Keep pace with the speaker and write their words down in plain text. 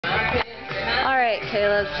Alright,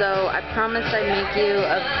 Kayla, so I promised I'd make you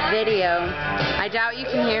a video. I doubt you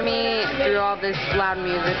can hear me through all this loud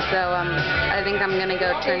music, so I think I'm gonna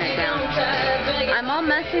go turn it down. I'm all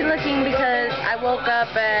messy looking because I woke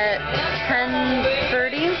up at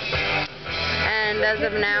 10:30, and as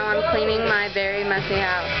of now I'm cleaning my very messy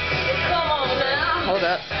house. Hold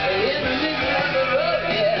up.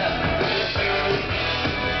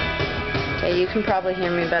 Okay, you can probably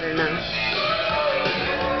hear me better now.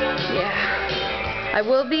 Yeah. I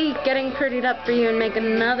will be getting prettied up for you and make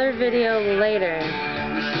another video later.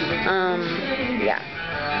 Yeah.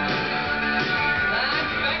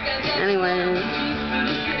 Anyway,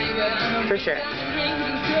 for sure.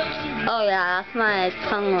 Oh yeah, that's my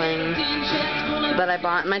tongue ring that I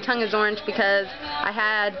bought. My tongue is orange because I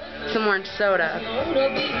had some orange soda.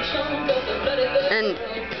 And,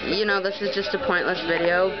 you know, this is just a pointless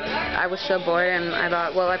video. I was so bored and I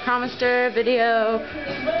thought, well, I promised her a video,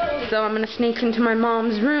 so I'm going to sneak into my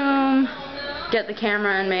mom's room, get the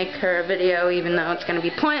camera and make her a video, even though it's going to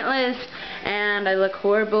be pointless, and I look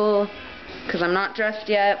horrible because I'm not dressed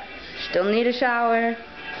yet, still need a shower,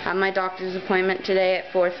 have my doctor's appointment today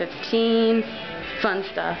at 4:15, fun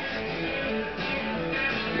stuff.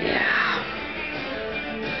 Yeah.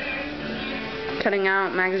 Cutting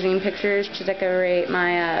out magazine pictures to decorate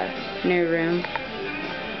my new room.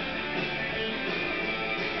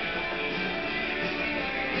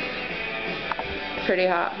 Pretty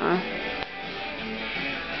hot, huh?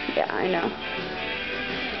 Yeah, I know.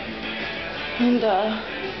 And,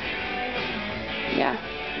 yeah.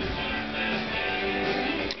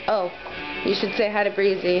 Oh, you should say hi to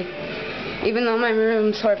Breezy. Even though my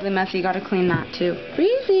room's horribly messy, you gotta clean that too.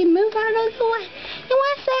 Breezy, move out of the way. You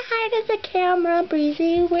wanna say hi to the camera,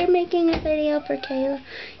 Breezy? We're making a video for Kayla.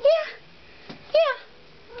 Yeah. Yeah.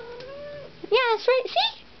 Yeah, that's right.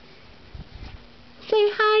 See? Say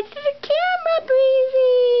hi to the camera,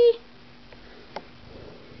 Breezy.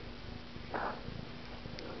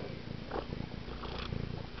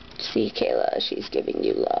 See, Kayla, she's giving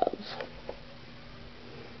you love.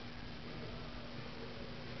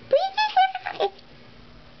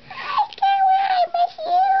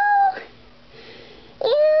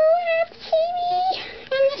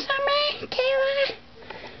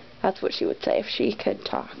 That's what she would say if she could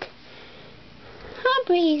talk. Hi,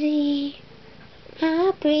 Breezy.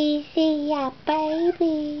 Hi, Breezy. Yeah,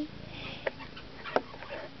 baby.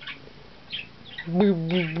 Boo,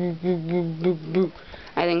 boo, boo, boo, boo, boo, boo.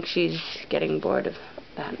 I think she's getting bored of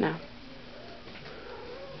that now.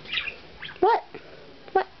 What?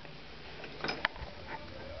 What?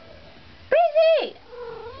 Breezy!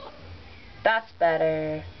 That's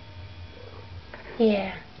better.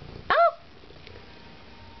 Yeah.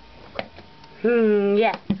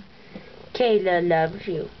 Yeah. Kayla loves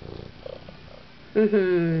you.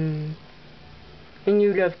 And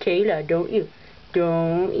you love Kayla, don't you?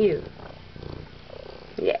 Don't you?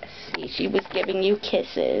 Yes, see, she was giving you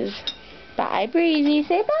kisses. Bye, Breezy.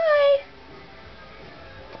 Say bye.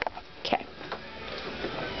 Okay.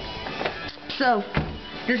 So,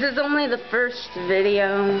 this is only the first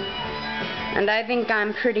video, and I think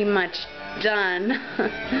I'm pretty much done.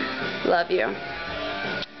 Love you.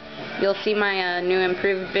 You'll see my new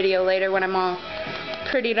improved video later when I'm all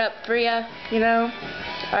prettied up for ya, you know?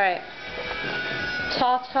 Alright.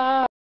 Ta-ta.